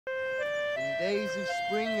Days of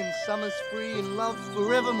spring and summers free and love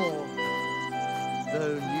forevermore.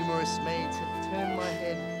 Though numerous maids have turned my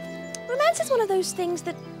head. Romance is one of those things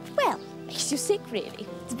that, well, makes you sick, really.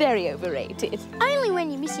 It's very overrated. Only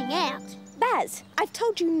when you're missing out. Baz, I've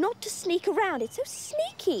told you not to sneak around. It's so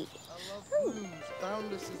sneaky. A love blooms,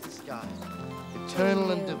 boundless as the sky,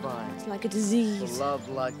 eternal and divine. It's like a disease. For love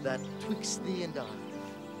like that twixt thee and I,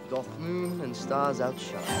 doth moon and stars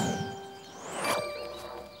outshine.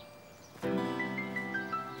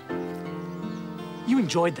 You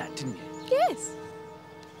enjoyed that, didn't you? Yes.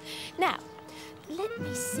 Now, let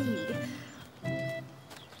me see.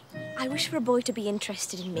 I wish for a boy to be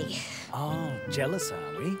interested in me. Oh, jealous,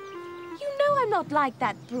 are we? You know I'm not like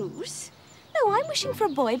that, Bruce. No, I'm wishing for a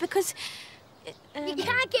boy because... You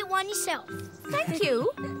can't get one yourself. Thank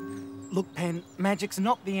you. Look, Pen, magic's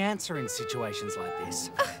not the answer in situations like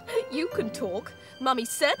this. You can talk. Mummy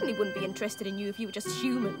certainly wouldn't be interested in you if you were just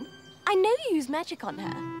human. I know you use magic on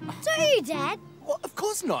her. So are you, Dad? Well, of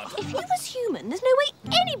course not. If he was human, there's no way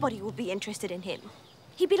anybody would be interested in him.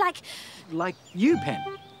 He'd be like... Like you,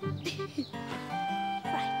 Pen.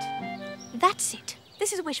 Right. That's it.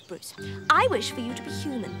 This is a wish, Bruce. I wish for you to be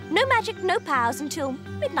human. No magic, no powers until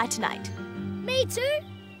midnight tonight. Me too?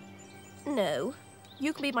 No.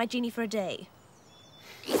 You can be my genie for a day.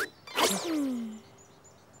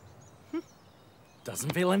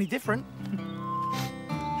 Doesn't feel any different.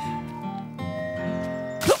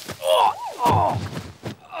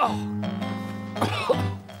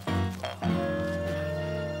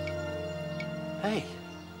 Hey.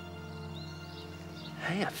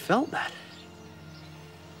 Hey, I felt that.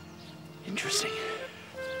 Interesting.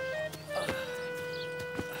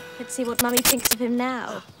 Let's see what Mummy thinks of him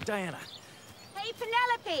now. Diana. Hey,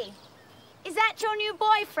 Penelope. Is that your new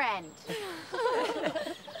boyfriend?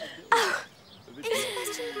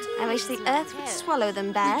 I wish the earth would swallow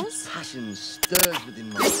them, Baz. Passion stirs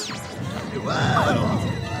within my...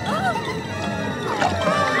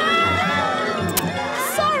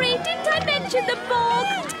 Sorry, didn't I mention the bog?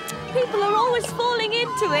 People are always falling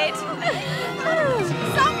into it.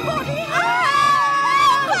 Somebody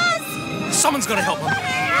help us! Someone's got to help him.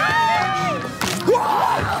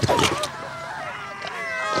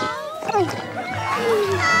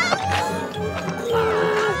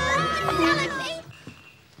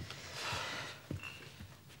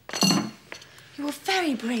 You were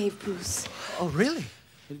very brave, Bruce. Oh, really?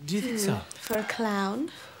 Do you think so? For a clown.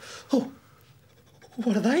 Oh,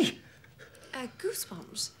 what are they?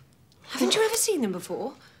 Goosebumps. Haven't you ever seen them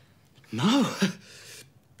before? No.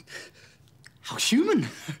 How human.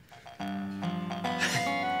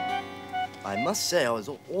 I must say, I was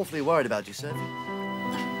awfully worried about you, Sophie.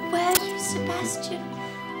 Were you, Sebastian?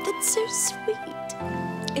 That's so sweet.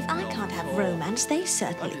 If I can't have romance, they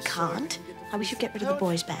certainly can't. I wish you'd get rid of the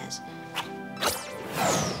boys, Baz.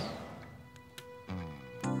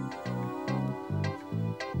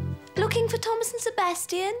 Looking for Thomas and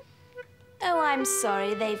Sebastian? Oh, I'm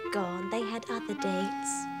sorry, they've gone. They had other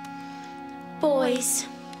dates. Boys.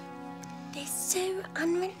 They're so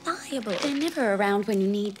unreliable. They're never around when you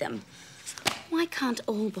need them. Why can't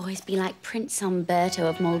all boys be like Prince Umberto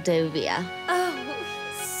of Moldova? Oh,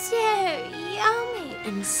 so yummy.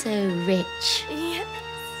 And so rich. Yes.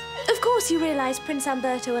 Of course you realise Prince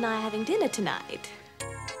Umberto and I are having dinner tonight.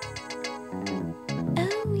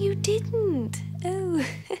 Oh, you didn't. Oh.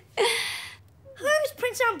 Who's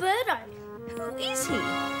Prince Umberto? Who is he?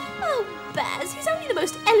 Oh, Baz, he's only the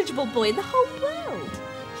most eligible boy in the whole world.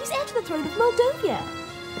 He's heir to the throne of Moldova.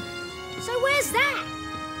 So where's that?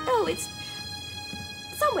 Oh, it's...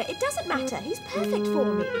 somewhere. It doesn't matter. He's perfect for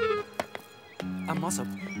me. Also,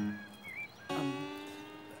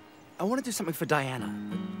 I want to do something for Diana.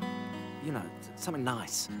 You know, something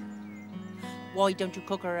nice. Why don't you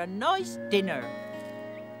cook her a nice dinner?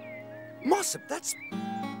 Mossop, that's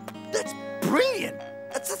brilliant.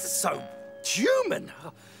 That's so human.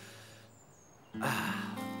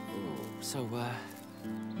 So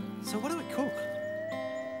what do we cook?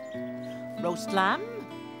 Roast lamb?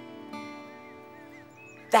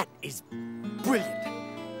 That is brilliant.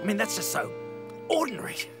 I mean, that's just so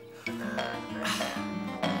ordinary.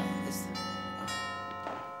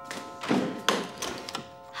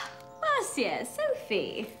 Marcia,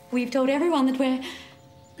 Sophie. We've told everyone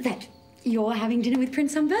that you're having dinner with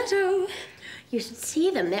Prince Umberto. You should see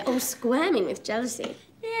them. They're all squirming with jealousy.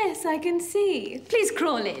 Yes, I can see. Please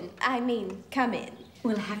crawl in. I mean, come in.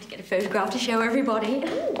 We'll have to get a photograph to show everybody.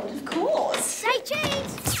 Oh, of course. Say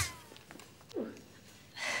cheese!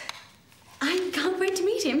 I can't wait to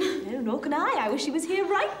meet him. No, nor can I. I wish he was here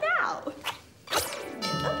right now.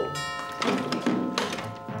 Oh.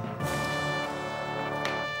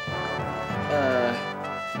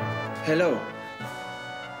 Hello.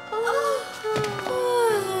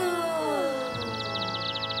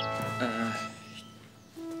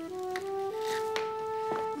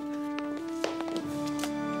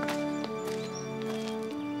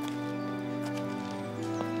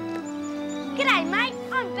 G'day, mate.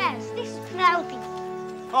 I'm Baz. This is Penelope.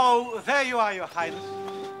 Oh, there you are, Your Highness.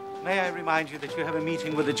 May I remind you that you have a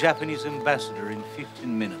meeting with the Japanese ambassador in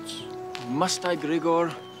 15 minutes? Must I,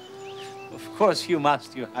 Grigor? Of course you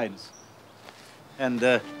must, Your Highness.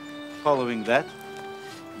 And following that,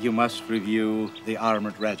 you must review the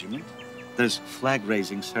armored regiment. There's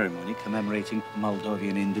flag-raising ceremony commemorating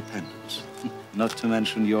Moldovan independence. Not to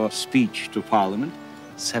mention your speech to Parliament,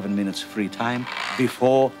 7 minutes free time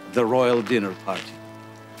before the royal dinner party.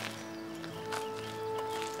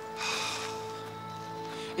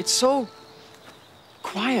 It's so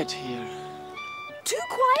quiet here. Too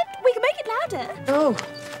quiet? We can make it louder. No.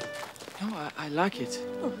 No, I like it.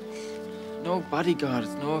 Oh. No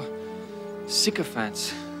bodyguards, no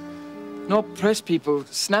sycophants, no press people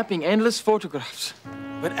snapping endless photographs.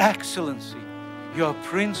 But Excellency, you're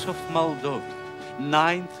Prince of Moldova,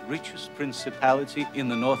 9th richest principality in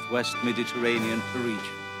the Northwest Mediterranean region.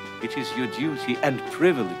 It is your duty and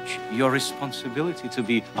privilege, your responsibility to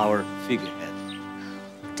be our figurehead.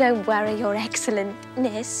 Don't worry, Your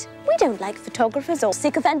Excellentness. We don't like photographers or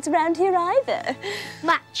sycophants around here either.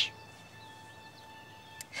 Much.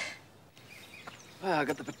 Well, I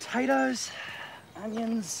got the potatoes,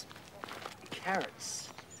 onions, carrots,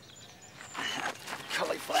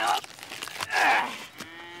 cauliflower.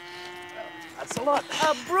 That's a lot.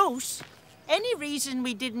 Bruce, any reason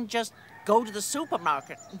we didn't just go to the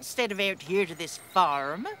supermarket instead of out here to this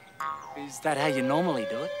farm? Is that how you normally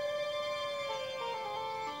do it?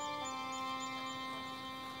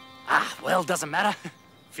 Ah, well, doesn't matter.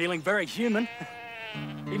 Feeling very human.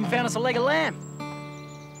 Even found us a leg of lamb.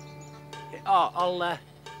 Oh, I'll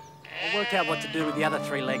work out what to do with the other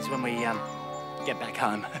 3 legs when we get back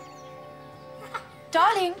home.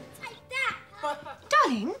 Darling.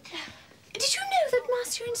 Darling, did you know that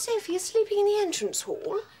Master and Sophie are sleeping in the entrance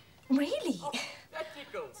hall? Really?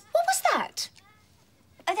 What was that?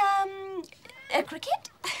 A cricket?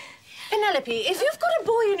 Penelope, if you've got a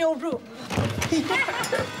boy in your room...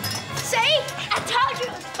 See? I told you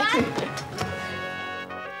it was fun.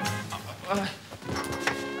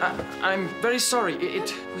 I'm very sorry.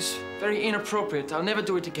 It was very inappropriate. I'll never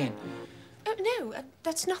do it again. Oh, no,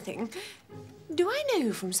 that's nothing. Do I know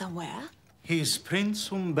you from somewhere? He's Prince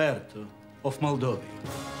Umberto of Moldova,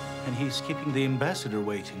 and he's keeping the ambassador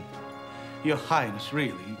waiting. Your Highness,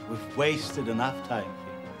 really, we've wasted enough time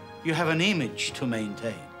here. You have an image to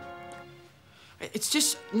maintain. It's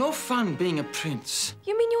just no fun being a prince.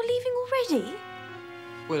 You mean you're leaving already?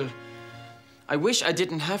 Well, I wish I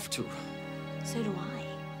didn't have to. So do I.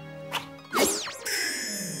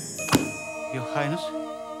 Your Highness,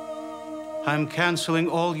 I'm canceling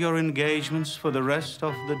all your engagements for the rest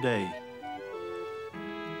of the day.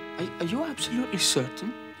 Are you absolutely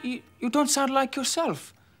certain? You don't sound like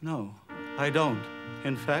yourself. No, I don't.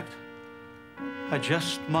 In fact, I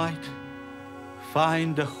just might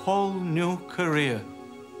find a whole new career.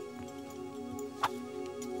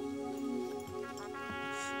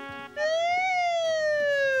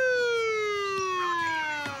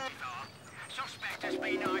 Suspect has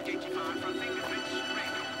been identified from fingerprints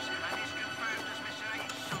records and is confirmed as Mr.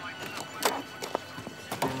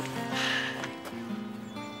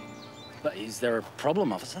 But is there a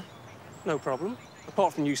problem, officer? No problem.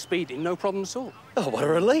 Apart from you speeding, no problem at all. Oh, what a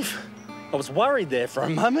relief. I was worried there for a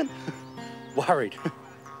moment. Worried. I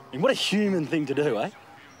mean, what a human thing to do, eh?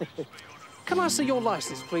 Can I see your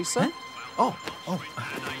license, please, sir? Huh? Oh.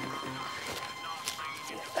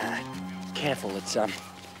 Careful, it's,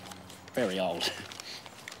 very old.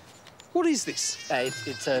 What is this?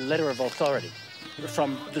 It's a letter of authority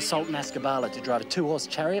from the Sultan Ascabala to drive a 2-horse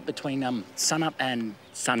chariot between, sunup and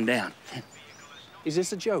sundown. Is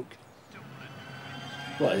this a joke?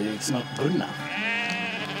 Well, it's not good enough.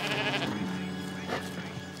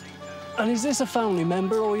 And is this a family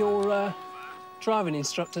member or your, driving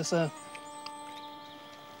instructor, sir?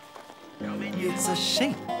 It's a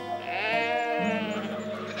sheep.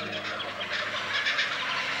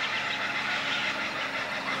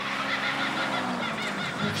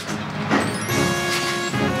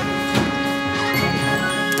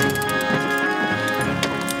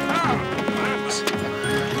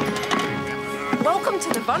 Welcome to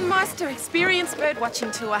the Von Meister Experience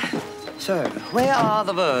Birdwatching Tour. So, where are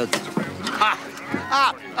the birds?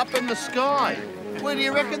 Up in the sky. Where do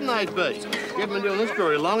you reckon they'd be? You haven't been doing this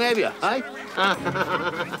very long, have you, eh?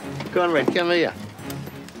 Conrad, come here.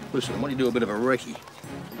 Listen, why don't you do a bit of a recce?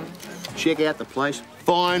 check out the place.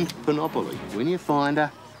 Find Penelope. When you find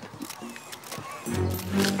her...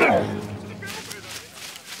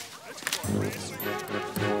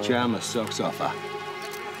 charm the socks off her.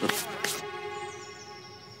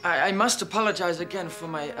 I must apologize again for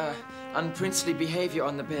my unprincely behavior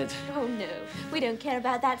on the bed. Oh, no. We don't care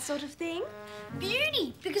about that sort of thing.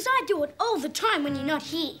 Beauty, because I do it all the time when you're not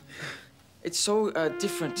here. It's so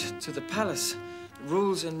different to the palace.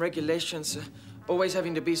 Rules and regulations, always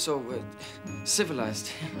having to be so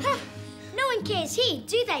civilized. Huh. No one cares here,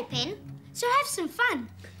 do they, Pen? So have some fun.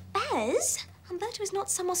 Baz, Umberto is not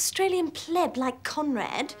some Australian pleb like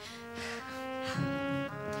Conrad.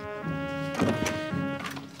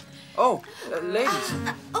 Oh, ladies.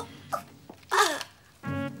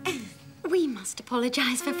 We must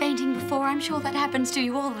apologise for fainting before. I'm sure that happens to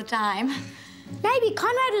you all the time. Maybe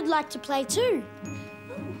Conrad would like to play too.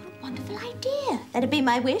 Wonderful idea. That'd be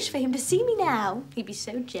my wish for him to see me now. He'd be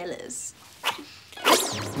so jealous.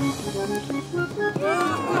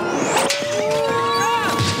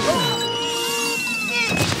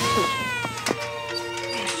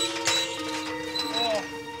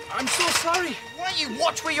 I'm so sorry. Why don't you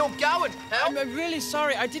watch where you're going, pal? I'm really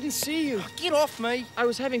sorry. I didn't see you. Get off me. I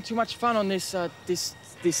was having too much fun on this this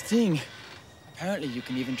thing. Apparently, you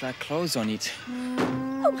can even dry clothes on it.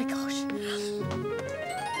 Oh, my gosh.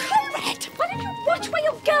 Conrad, why don't you watch where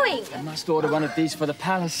you're going? I must order one of these for the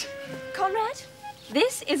palace. Conrad,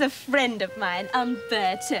 this is a friend of mine,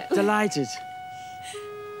 Umberto. Delighted.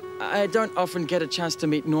 I don't often get a chance to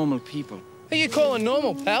meet normal people. Who you calling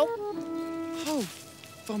normal, pal? Oh,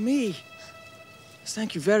 for me.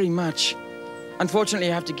 Thank you very much. Unfortunately,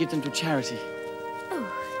 I have to give them to charity. Oh.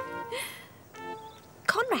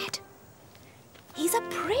 Conrad, he's a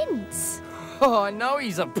prince. Oh, I know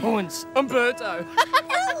he's a prince. Umberto.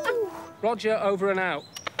 Roger, over and out.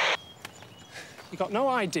 You got no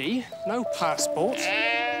ID, no passport.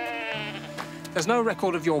 There's no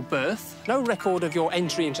record of your birth, no record of your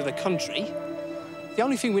entry into the country. The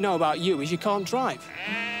only thing we know about you is you can't drive.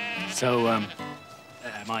 So, am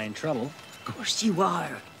I in trouble? Of course you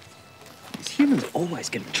are. These humans always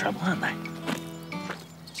get in trouble, aren't they?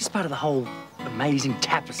 It's just part of the whole amazing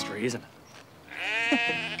tapestry, isn't it?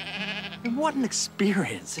 I mean, what an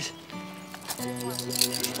experience.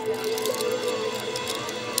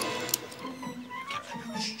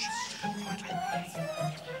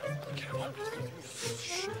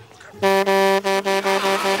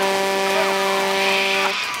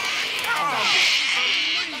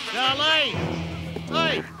 Darlene!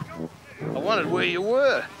 Hey! I wondered where you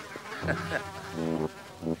were.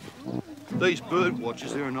 These bird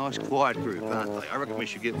watchers, they're a nice quiet group, aren't they? I reckon we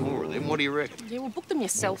should get more of them. What do you reckon? Yeah, well, book them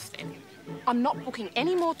yourself then. I'm not booking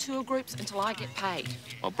any more tour groups until I get paid.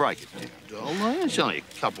 I'll break it down, darling. It's only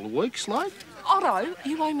a couple of weeks late. Otto,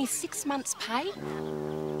 you owe me 6 months' pay.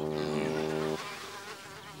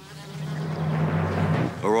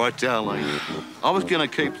 All right, Darlene. I was going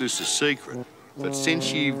to keep this a secret, but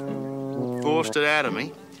since you've forced it out of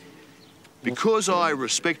me, because I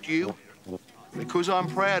respect you, because I'm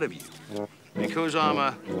proud of you, because I'm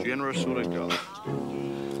a generous sort of guy,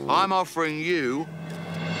 I'm offering you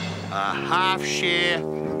a half share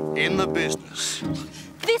in the business.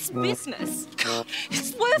 This business?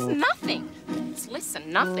 It's worth nothing. It's less than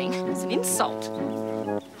nothing. It's an insult.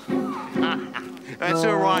 That's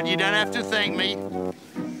all right. You don't have to thank me.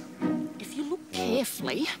 If you look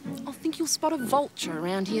carefully, I think you'll spot a vulture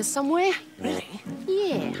around here somewhere. Really?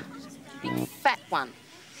 Yeah. Big fat one.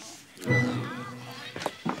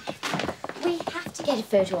 We have to get a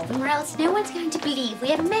photo of him or else no one's going to believe we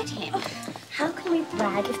ever met him. How can we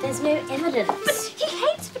brag if there's no evidence? But he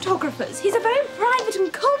hates photographers. He's a very private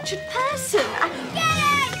and cultured person.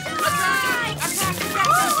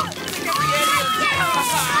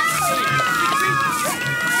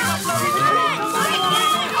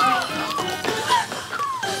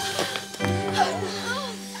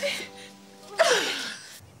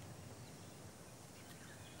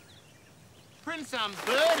 Prince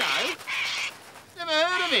Umberto? Never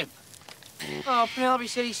heard of him. Oh, Penelope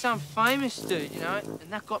said he's some famous dude, you know, and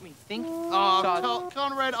that got me thinking. Oh,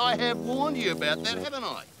 Conrad, I have warned you about that, haven't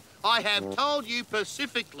I? I have told you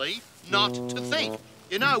specifically not to think.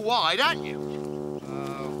 You know why, don't you?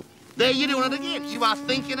 There you're doing it again. You are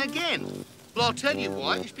thinking again. Well, I'll tell you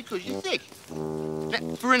why. It's because you think.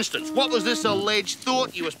 Now, for instance, what was this alleged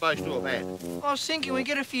thought you were supposed to have had? I was thinking we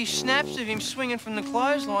get a few snaps of him swinging from the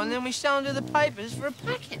clothesline, then we sell them to the papers for a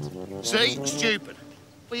packet. See? Stupid.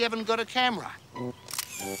 We haven't got a camera.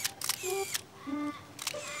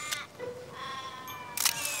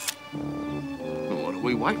 What are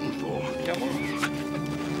we waiting for? Come on.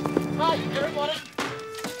 Hi, everybody.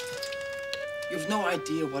 no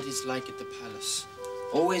idea what it's like at the palace.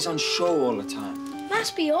 Always on show all the time.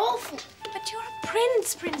 Must be awful. But you're a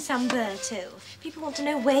prince, Prince Umberto. People want to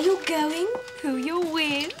know where you're going, who you're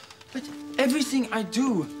with. But everything I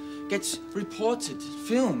do gets reported,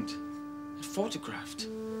 filmed, and photographed.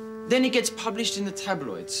 Then it gets published in the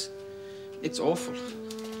tabloids. It's awful.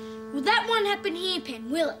 Will that one happen here,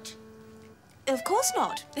 Pen, will it? Of course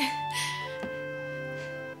not.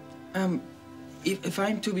 If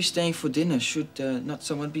I'm to be staying for dinner, should not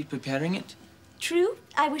someone be preparing it? True.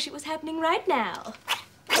 I wish it was happening right now.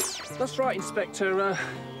 That's right, Inspector.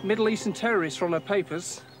 Middle Eastern terrorists from their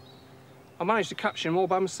papers. I managed to capture them all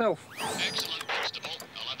by myself. Excellent, Constable.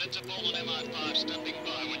 I'll have Interpol and MI5 standing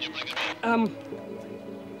by when you bring them in.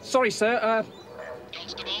 Sorry, sir.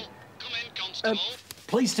 Constable, come in, Constable.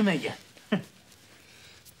 Pleased to meet you.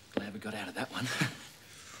 Glad we got out of that one.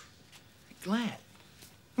 Glad.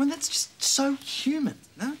 I mean, that's just so human,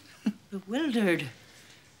 no? Bewildered.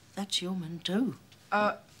 That's human, too.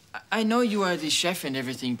 I know you are the chef and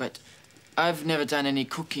everything, but I've never done any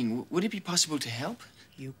cooking. Would it be possible to help?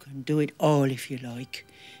 You can do it all if you like.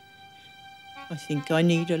 I think I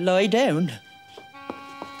need to lie down.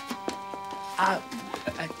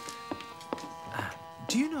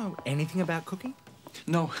 Do you know anything about cooking?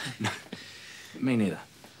 No. Me neither.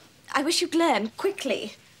 I wish you'd learn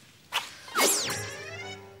quickly.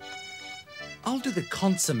 I'll do the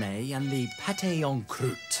consomme and the pâté en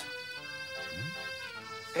croûte.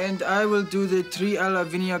 And I will do the 3 à la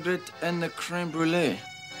vinaigrette and the crème brûlée.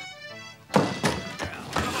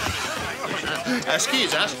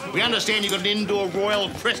 Excuse us, we understand you've got an indoor Royal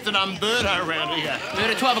Preston Umberto around here.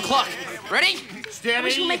 We're at 12 o'clock. Ready? Steady. I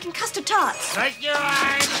wish you were making custard tarts. Take your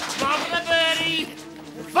aim. Come for the birdie.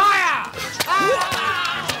 Fire!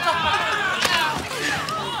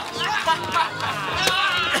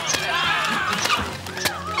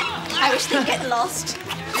 I wish they'd get lost.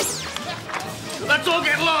 Let's all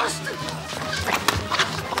get lost.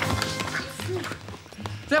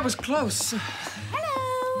 That was close.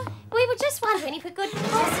 Hello. We were just wondering if we could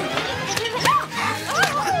possibly...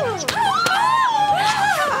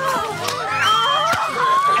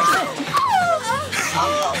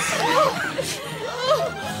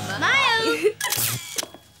 Smile!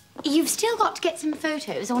 You've still got to get some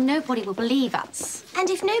photos or nobody will believe us. And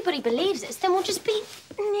if nobody believes us, then we'll just be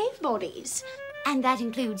nobodies. And that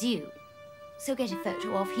includes you. So get a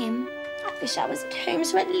photo of him. I wish I was at home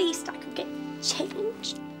so at least I could get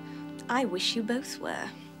changed. I wish you both were.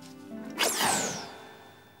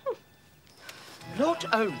 Not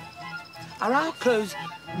only are our clothes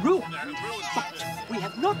ruined, but we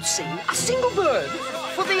have not seen a single bird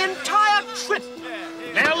for the entire trip.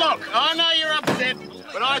 Now look, I know you're upset,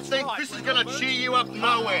 but I think this is going to cheer you up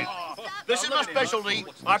no end. This is my specialty.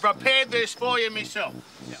 I prepared this for you myself.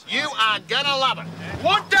 You are going to love it.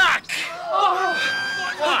 What duck? Oh.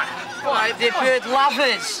 What? Why, they're bird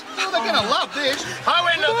lovers. Oh, they're going to love this. How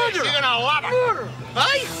into this? You're going to love it.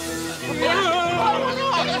 Hey?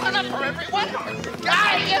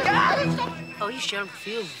 Oh, you shall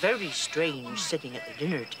feel very strange sitting at the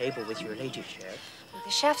dinner table with your ladyship.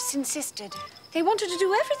 The chefs insisted. They wanted to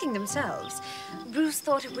do everything themselves. Bruce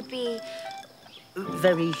thought it would be...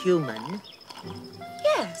 Very human.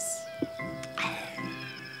 Yes.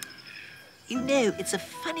 You know, it's a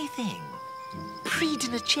funny thing.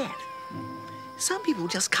 Pre-dinner chat. Some people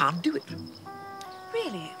just can't do it.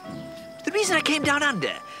 Really? The reason I came down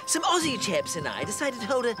under, some Aussie chaps and I decided to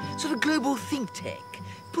hold a sort of global think tank.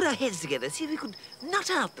 Put our heads together, see if we could nut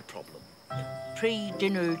out the problem.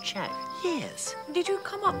 Pre-dinner chat? Yes. Did you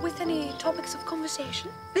come up with any topics of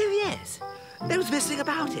conversation? Oh, yes. That was the best thing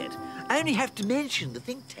about it. I only have to mention the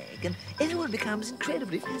think tank and everyone becomes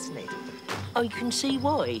incredibly fascinated. I can see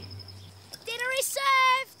why. Dinner is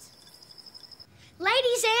served!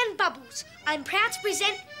 Ladies and Bubbles, I'm proud to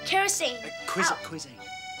present Kerosene. Cuisine.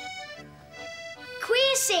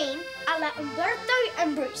 Queer scene a la Umberto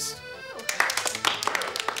and Bruce.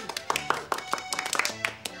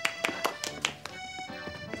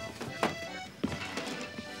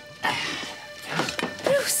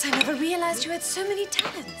 Bruce, I never realized you had so many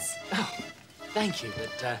talents. Oh, thank you,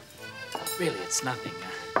 but really, it's nothing.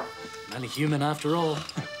 I'm only human after all.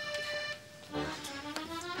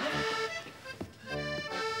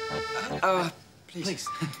 Please.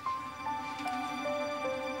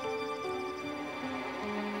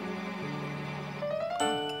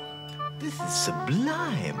 This is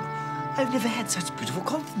sublime. I've never had such beautiful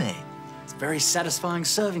company. It's very satisfying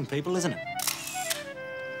serving people, isn't it?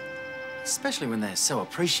 Especially when they're so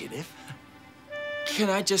appreciative. Can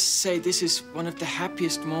I just say this is one of the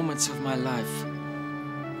happiest moments of my life?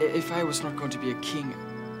 If I was not going to be a king,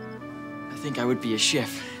 I think I would be a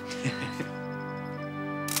chef.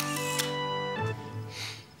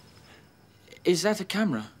 Is that a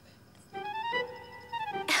camera?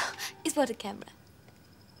 Is what a camera?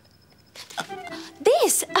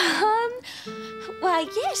 This? Why,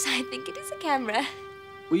 yes, I think it is a camera.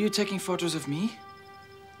 Were you taking photos of me?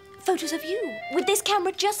 Photos of you? With this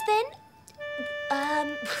camera just then?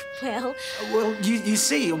 Well... Well, you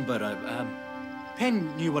see, Umberto,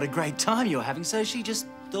 Pen knew what a great time you were having, so she just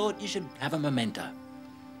thought you should have a memento.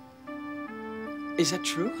 Is that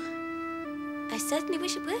true? I certainly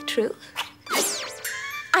wish it were true.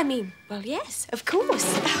 I mean, well, yes, of course.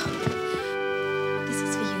 This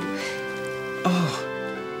is for you.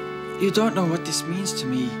 Oh, you don't know what this means to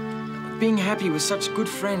me. Being happy with such good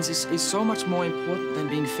friends is so much more important than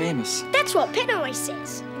being famous. That's what Pen always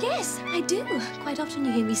says. Yes, I do. Quite often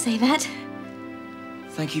you hear me say that.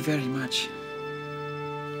 Thank you very much.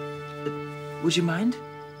 Would you mind?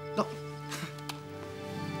 No.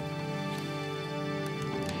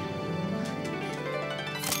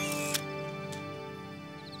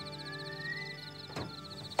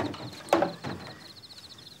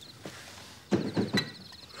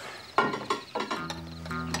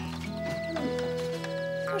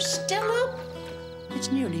 Stella,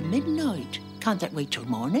 it's nearly midnight. Can't that wait till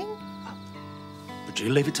morning? Would you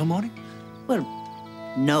leave it till morning? Well,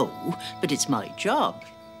 no, but it's my job.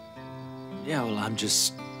 Yeah, well, I'm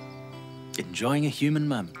just enjoying a human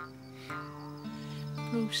moment.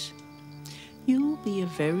 Bruce, you'll be a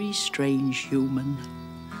very strange human.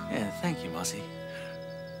 Yeah, thank you, Aussie.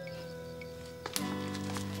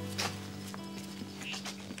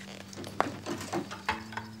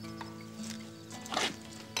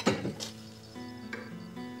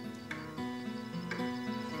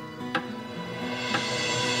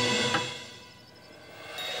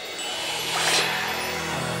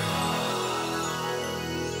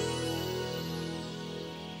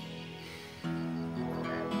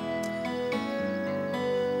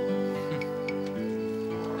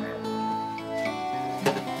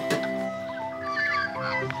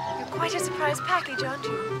 Quite a surprise package, aren't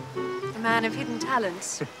you? A man of hidden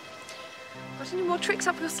talents. Got any more tricks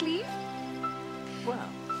up your sleeve? Well...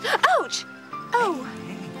 Ouch! Oh!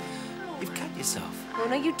 You've cut yourself. Oh,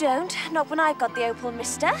 no, you don't. Not when I've got the opal,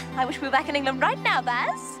 mister. I wish we were back in England right now,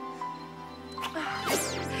 Baz.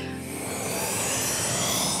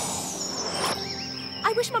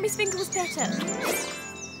 I wish Mummy's finger was better.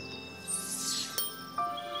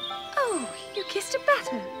 Oh, you kissed a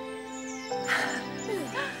batter.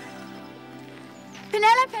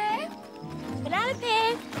 Penelope!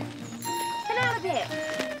 Penelope! Penelope!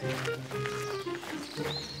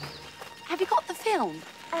 Have you got the film?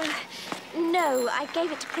 No, I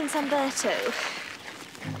gave it to Prince Umberto.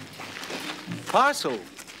 Parcel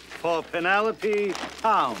for Penelope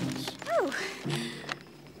Pounds. Oh.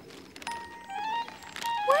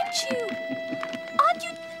 Weren't you... Aren't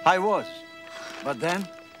you... I was. But then,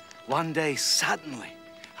 one day, suddenly,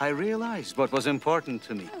 I realized what was important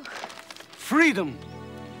to me. Oh. Freedom.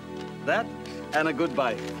 That and a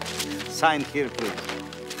goodbye. Signed here, please.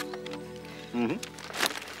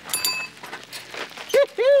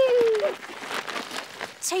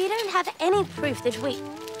 So you don't have any proof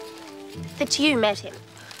that you met him?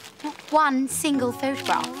 Not one single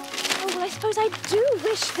photograph. Oh, well, I suppose I do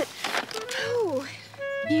wish that... Oh.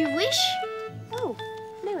 You wish? Oh,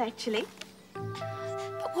 no, actually.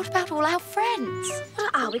 But what about all our friends?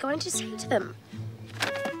 What are we going to say to them?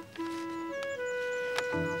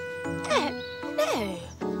 No.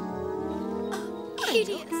 Oh,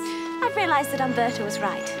 idiots. I've realised that Umberto was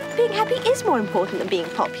right. Being happy is more important than being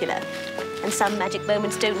popular. And some magic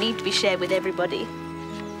moments don't need to be shared with everybody.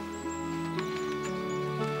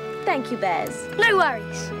 Thank you, Bears. No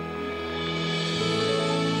worries.